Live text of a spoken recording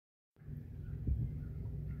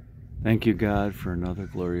Thank you, God, for another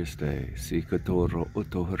glorious day. This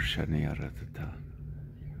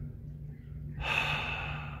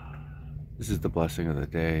is the blessing of the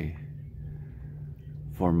day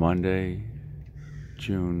for Monday,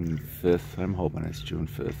 June 5th. I'm hoping it's June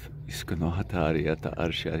 5th.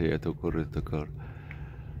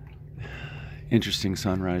 Interesting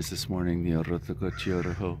sunrise this morning here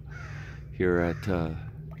at the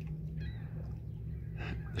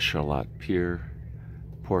Charlotte Pier,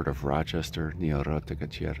 Port of Rochester.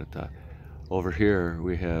 Over here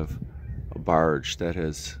we have a barge that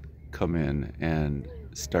has come in and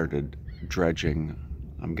started dredging.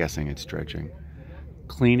 I'm guessing it's dredging,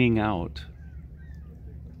 cleaning out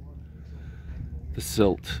the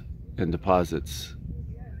silt and deposits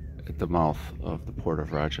at the mouth of the Port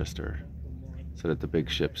of Rochester so that the big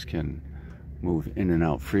ships can move in and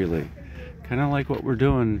out freely. Kind of like what we're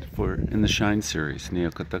doing in the Shine series.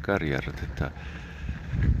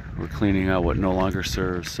 We're cleaning out what no longer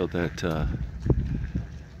serves so that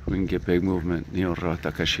we can get big movement.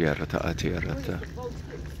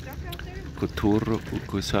 Kultura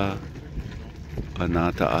ukusa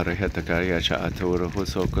anata arehetakaya cha atura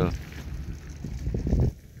husoka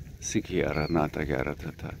sikiara nata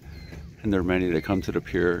garatata. And there are many that come to the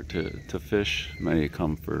pier to fish. Many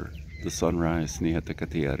come for the sunrise.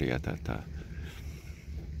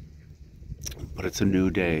 But it's a new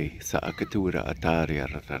day. Let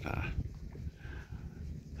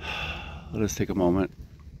us take a moment.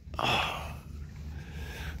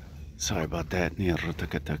 Sorry about that.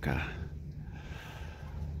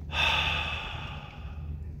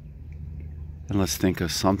 And let's think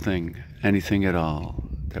of something, anything at all,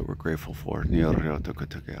 that we're grateful for.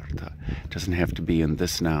 It doesn't have to be in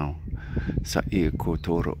this now.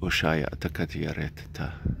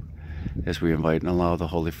 As we invite and allow the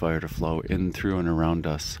holy fire to flow in, through, and around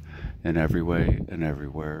us in every way and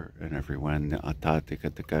everywhere and everywhen.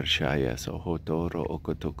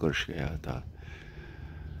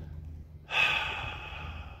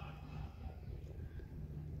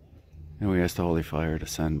 And we ask the holy fire to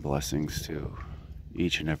send blessings to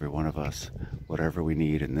each and every one of us, whatever we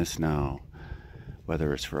need in this now,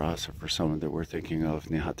 whether it's for us or for someone that we're thinking of.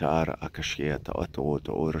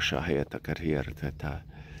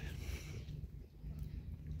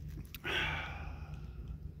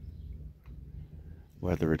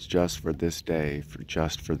 Whether it's just for this day,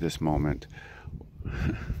 just for this moment,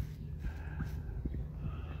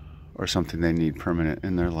 or something they need permanent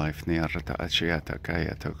in their life,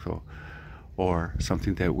 or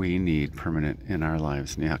something that we need permanent in our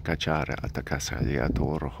lives.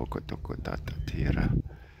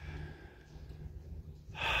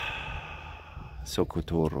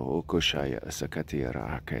 Sokotoro okushaya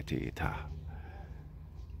sakatira akatita.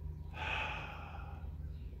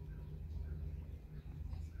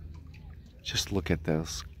 Just look at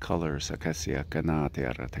those colors.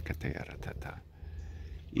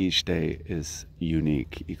 Each day is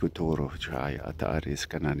unique.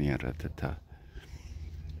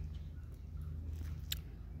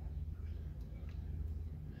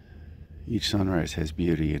 Each sunrise has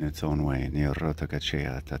beauty in its own way.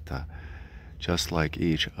 Just like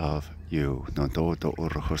each of you.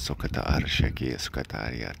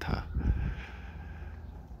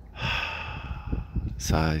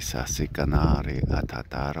 Sai sasikanari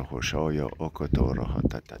atatara hoshoyo okotoro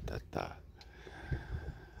hotatata.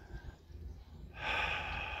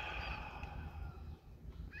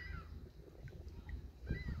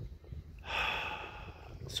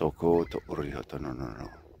 Soko to urihoto no.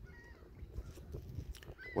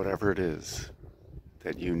 Whatever it is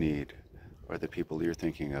that you need, or the people you're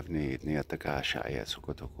thinking of need, niatakashaya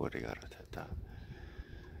sokotokorigaratata.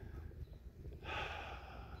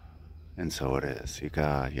 And so it is.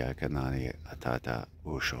 Ika yakanani atata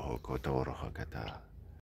usho kotoro hakata.